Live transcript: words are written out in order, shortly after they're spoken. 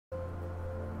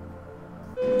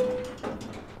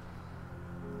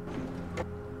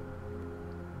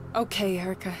Okay,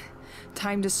 Erica.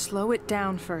 Time to slow it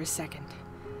down for a second.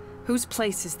 Whose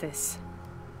place is this?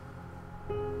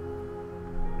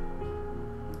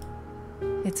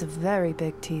 It's a very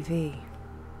big TV.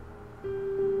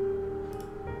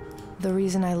 The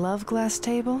reason I love glass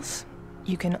tables?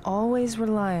 You can always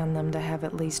rely on them to have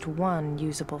at least one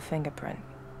usable fingerprint.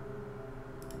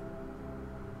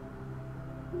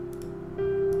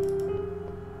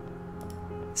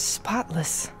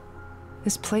 Spotless.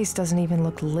 This place doesn't even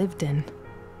look lived in.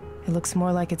 It looks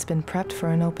more like it's been prepped for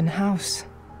an open house.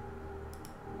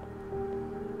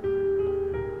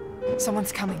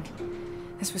 Someone's coming.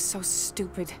 This was so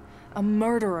stupid. A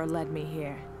murderer led me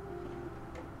here.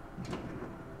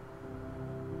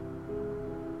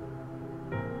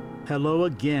 Hello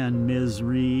again, Ms.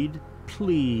 Reed.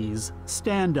 Please,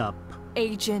 stand up.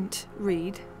 Agent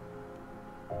Reed.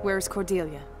 Where's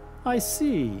Cordelia? I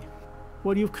see.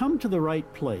 Well, you've come to the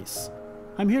right place.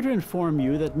 I'm here to inform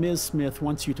you that Ms. Smith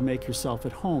wants you to make yourself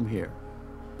at home here.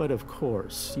 But of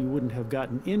course, you wouldn't have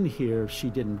gotten in here if she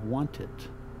didn't want it.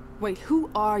 Wait, who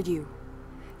are you?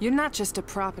 You're not just a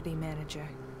property manager.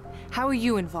 How are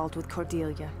you involved with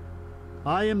Cordelia?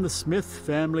 I am the Smith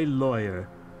family lawyer.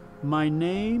 My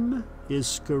name is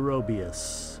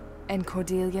Scorobius. And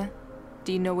Cordelia?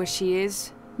 Do you know where she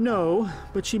is? No,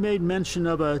 but she made mention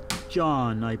of a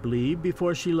John, I believe,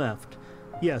 before she left.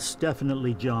 Yes,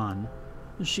 definitely John.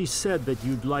 She said that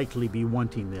you'd likely be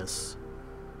wanting this.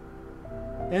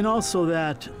 And also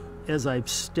that, as I've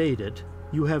stated,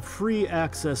 you have free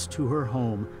access to her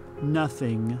home,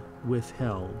 nothing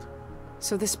withheld.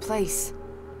 So this place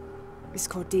is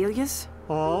Cordelia's?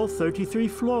 All 33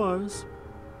 floors.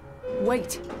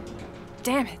 Wait!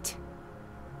 Damn it!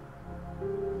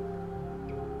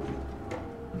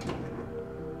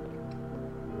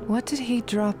 What did he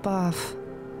drop off?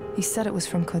 He said it was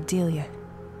from Cordelia.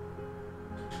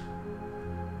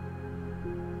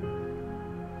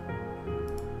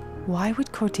 Why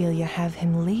would Cordelia have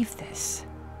him leave this?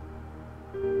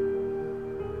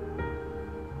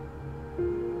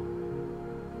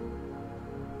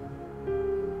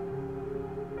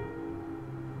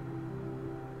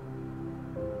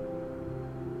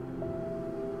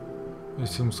 It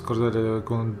seems Cordelia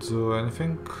couldn't do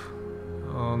anything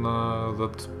on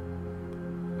that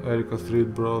Erica's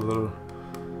Reed brother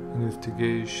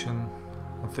investigation.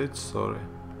 I said sorry.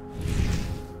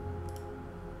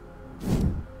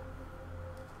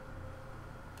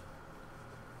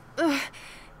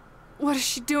 What is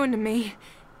she doing to me?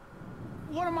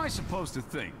 What am I supposed to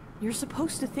think? You're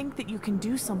supposed to think that you can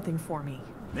do something for me.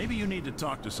 Maybe you need to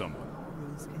talk to someone.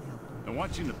 And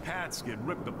watching the Pats get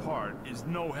ripped apart is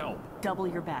no help. Double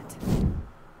your bet.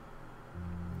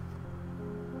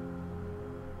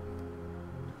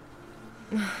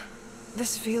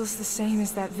 This feels the same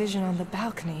as that vision on the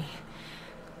balcony.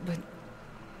 But...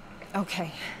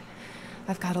 okay.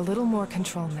 I've got a little more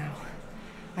control now.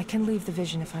 I can leave the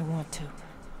vision if I want to.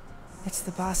 It's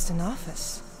the Boston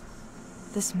office.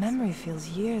 This memory feels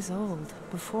years old,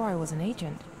 before I was an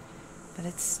agent. But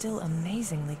it's still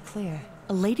amazingly clear.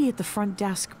 A lady at the front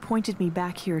desk pointed me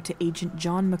back here to Agent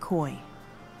John McCoy.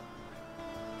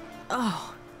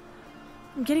 Oh,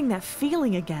 I'm getting that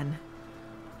feeling again.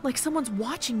 Like someone's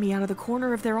watching me out of the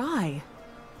corner of their eye.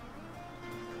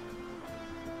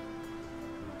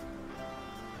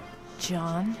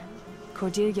 John?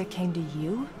 Cordelia came to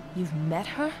you? You've met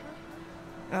her?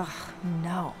 Ugh,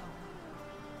 no.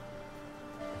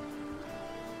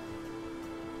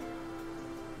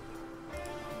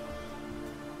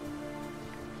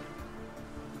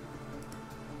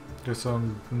 Guess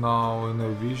I'm now in a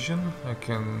vision. I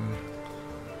can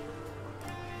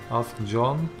ask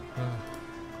John.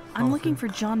 I'm looking for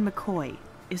John McCoy.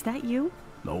 Is that you?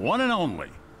 The one and only.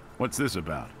 What's this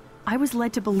about? I was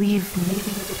led to believe Maybe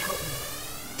you could help me.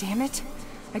 Damn it.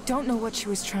 I don't know what she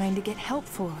was trying to get help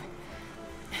for.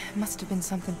 It must have been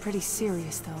something pretty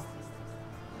serious, though.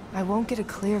 I won't get a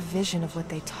clear vision of what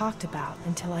they talked about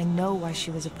until I know why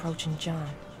she was approaching John.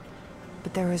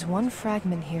 But there is one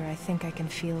fragment here I think I can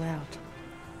feel out.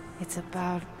 It's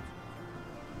about...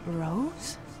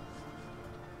 Rose?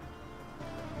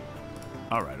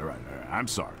 All right. I'm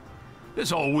sorry.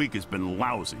 This whole week has been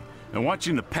lousy, and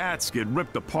watching the Pats get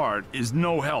ripped apart is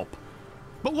no help.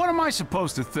 But what am I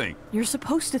supposed to think? You're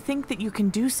supposed to think that you can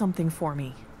do something for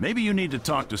me. Maybe you need to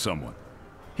talk to someone.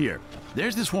 Here,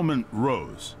 there's this woman,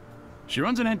 Rose. She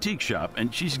runs an antique shop,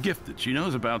 and she's gifted. She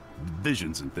knows about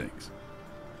visions and things.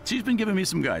 She's been giving me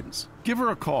some guidance. Give her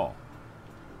a call.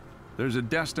 There's a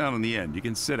desk down in the end you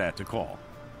can sit at to call.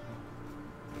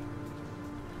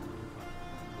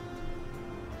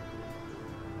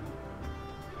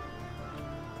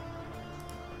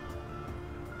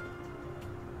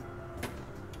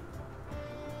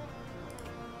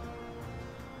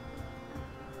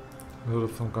 There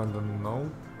is some kind of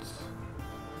note.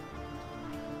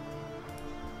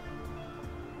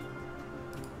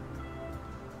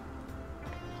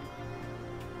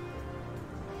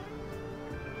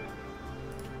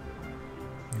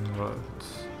 Right.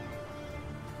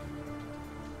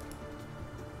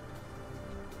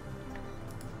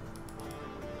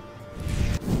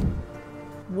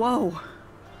 Whoa!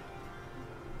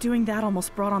 Doing that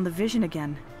almost brought on the vision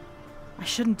again. I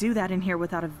shouldn't do that in here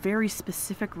without a very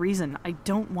specific reason. I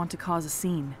don't want to cause a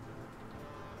scene.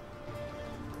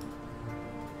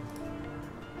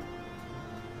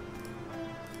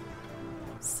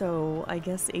 So, I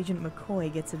guess Agent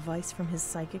McCoy gets advice from his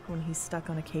psychic when he's stuck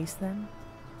on a case then?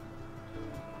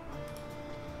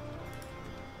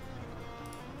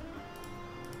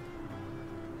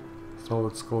 So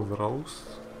it's called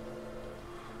Rose.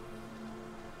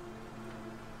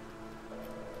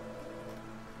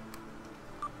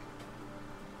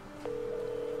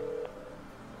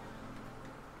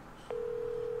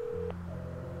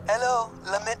 Hello,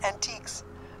 Lament Antiques.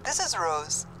 This is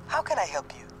Rose. How can I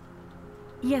help you?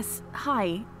 Yes,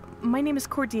 hi. My name is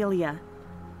Cordelia.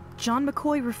 John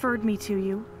McCoy referred me to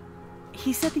you.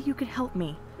 He said that you could help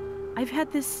me. I've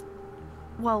had this...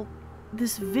 well,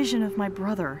 this vision of my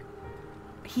brother.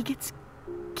 He gets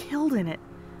killed in it.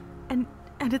 And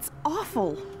it's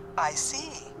awful. I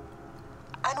see.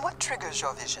 And what triggers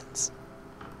your visions?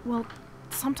 Well,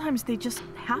 sometimes they just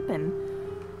happen.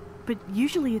 But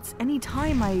usually it's any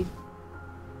time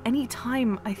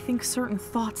I think certain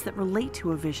thoughts that relate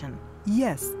to a vision.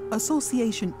 Yes,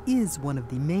 association is one of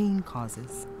the main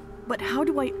causes. But how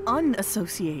do I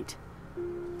unassociate?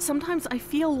 Sometimes I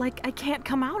feel like I can't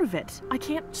come out of it. I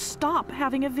can't stop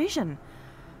having a vision.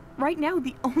 Right now,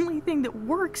 the only thing that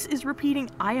works is repeating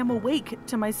 "I am awake"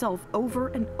 to myself over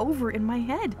and over in my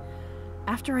head.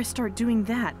 After I start doing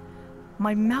that,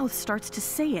 my mouth starts to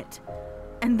say it.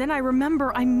 And then I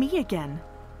remember I'm me again.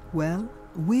 Well,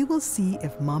 we will see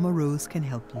if Mama Rose can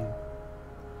help you.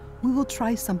 We will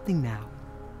try something now.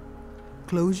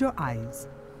 Close your eyes.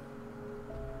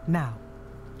 Now,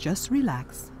 just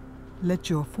relax.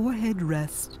 Let your forehead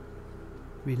rest.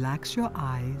 Relax your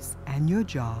eyes and your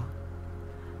jaw.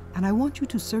 And I want you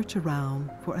to search around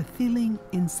for a feeling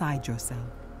inside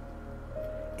yourself.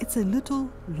 It's a little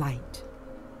light.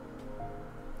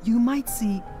 You might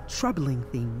see troubling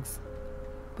things,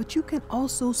 but you can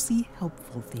also see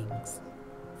helpful things.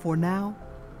 For now,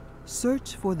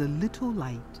 search for the little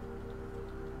light.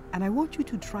 And I want you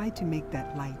to try to make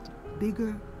that light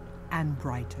bigger and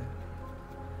brighter.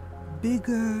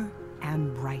 Bigger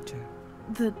and brighter.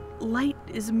 The light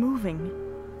is moving,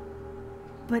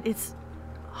 but it's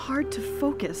hard to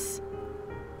focus.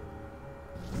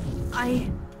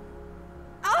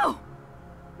 Oh!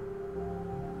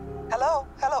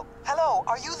 Hello,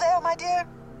 are you there, my dear?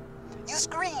 You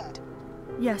screamed.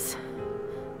 Yes.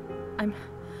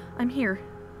 I'm here.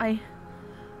 I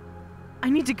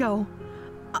need to go.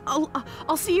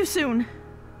 I'll see you soon.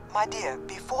 My dear,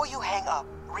 before you hang up,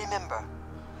 remember,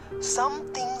 some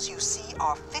things you see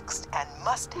are fixed and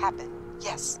must happen,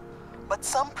 yes. But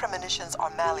some premonitions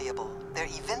are malleable. Their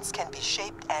events can be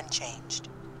shaped and changed.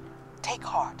 Take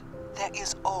heart. There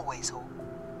is always hope.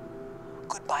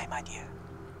 Goodbye, my dear.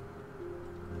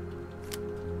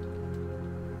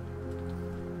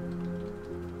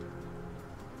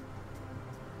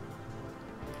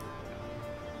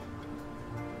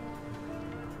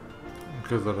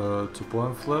 Okay, there are 2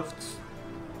 points left,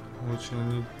 which I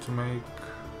need to make.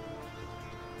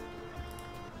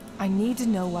 I need to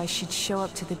know why she'd show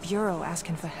up to the Bureau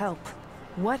asking for help.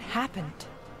 What happened?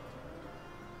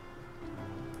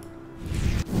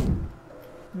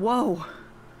 Whoa.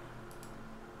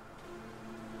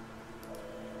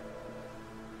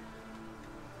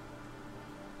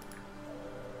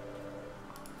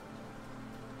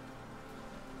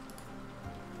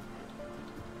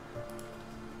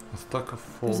 A stack of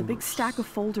folders. There's a big stack of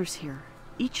folders here,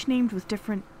 each named with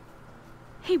different...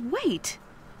 Hey, wait!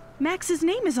 Max's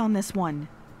name is on this one!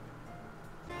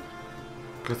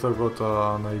 Guess I got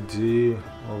an idea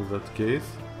of that case.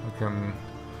 I can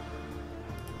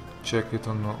check it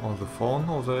on the phone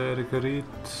of the Erika Reed.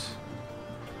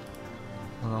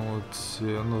 And now let's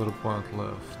see, another point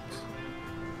left.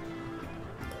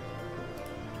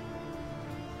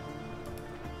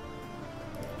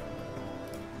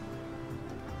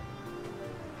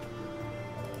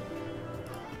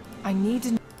 I need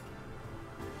to...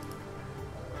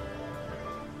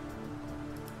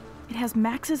 It has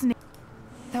Max's name.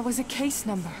 That was a case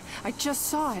number. I just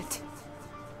saw it.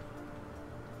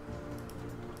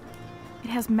 It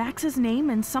has Max's name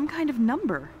and some kind of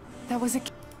number. That was a...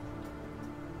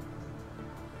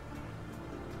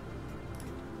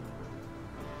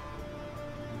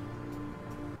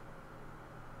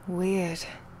 Weird.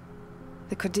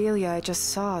 The Cordelia I just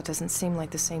saw doesn't seem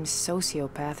like the same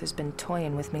sociopath who's been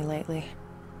toying with me lately.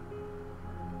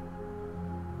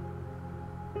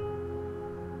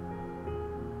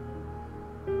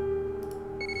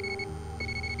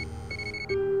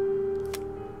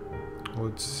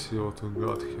 Let's see what we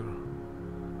got here.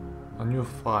 A new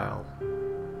file.